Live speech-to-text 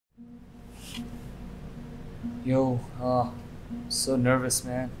Yo, so nervous,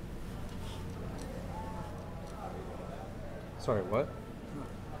 man. Sorry, what?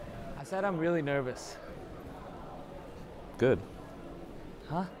 I said I'm really nervous. Good.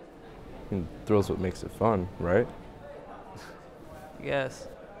 Huh? Thrill's what makes it fun, right? Yes.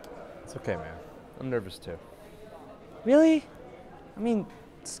 It's okay, man. I'm nervous too. Really? I mean,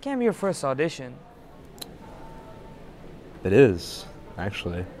 this can't be your first audition. It is,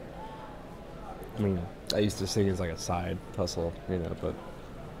 actually. I mean, I used to sing as like a side hustle, but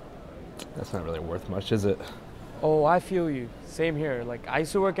that's not really worth much, is it? Oh, I feel you. Same here. Like, I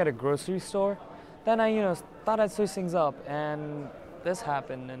used to work at a grocery store. Then I, thought I'd switch things up, and this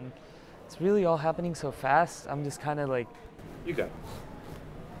happened, and it's really all happening so fast. I'm just kind of like... You got it.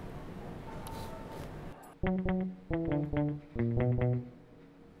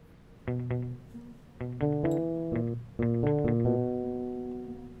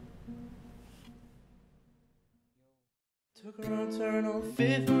 Took a wrong turn on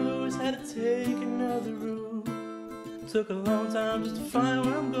Fifth Route, had to take another route. Took a long time just to find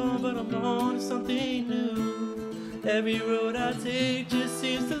where I'm going, but I'm going to something new. Every road I take just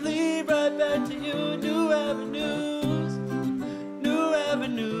seems to lead right back to you. New avenues, new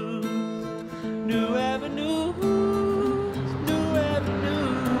avenues, new avenues, new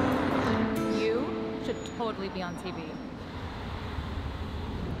avenues. You should totally be on TV.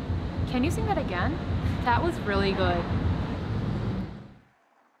 Can you sing that again? That was really good.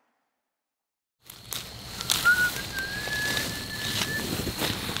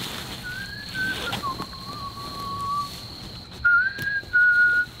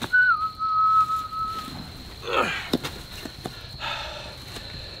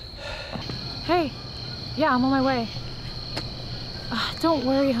 Hey, yeah, I'm on my way. Don't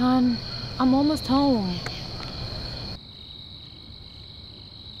worry, hon. I'm almost home.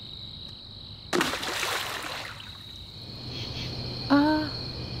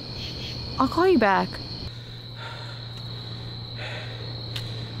 I'll call you back.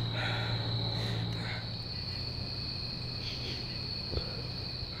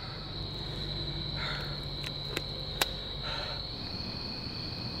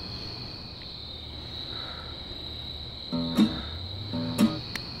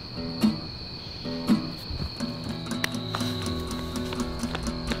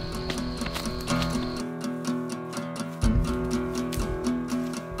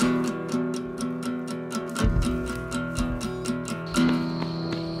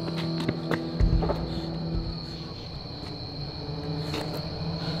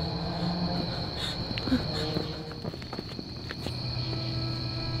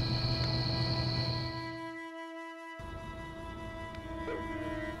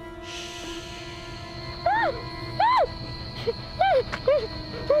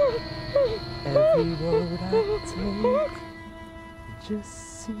 Every road I take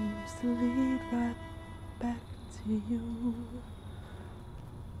just seems to lead right back to you.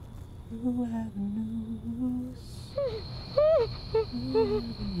 New avenues, new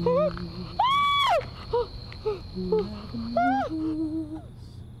avenues, new avenues,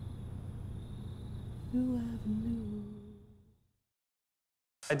 new avenues.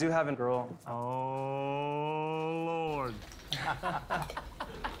 I do have a girl. Oh, Lord.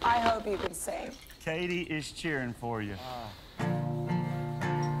 I hope you can sing. Katie is cheering for you.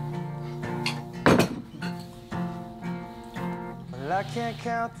 Well, I can't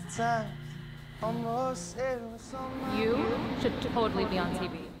count the times. Almost it was on my... You should totally be on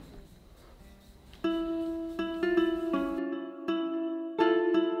TV.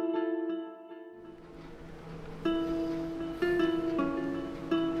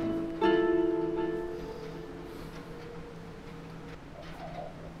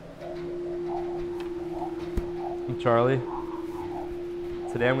 I'm Charlie.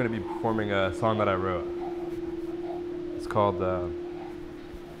 Today I'm going to be performing a song that I wrote. It's called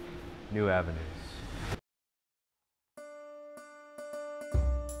New Avenues.